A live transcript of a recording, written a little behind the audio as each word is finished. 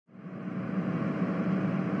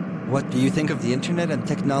What do you think of the internet and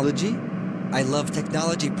technology? I love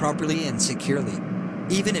technology properly and securely.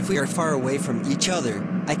 Even if we are far away from each other,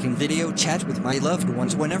 I can video chat with my loved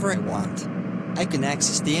ones whenever I want. I can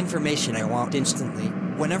access the information I want instantly,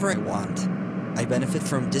 whenever I want. I benefit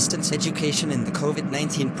from distance education in the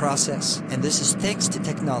COVID-19 process, and this is thanks to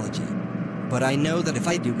technology. But I know that if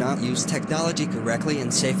I do not use technology correctly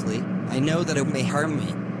and safely, I know that it may harm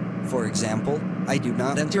me. For example, I do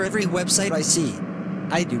not enter every website I see.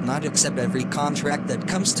 I do not accept every contract that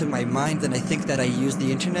comes to my mind, and I think that I use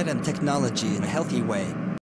the internet and technology in a healthy way.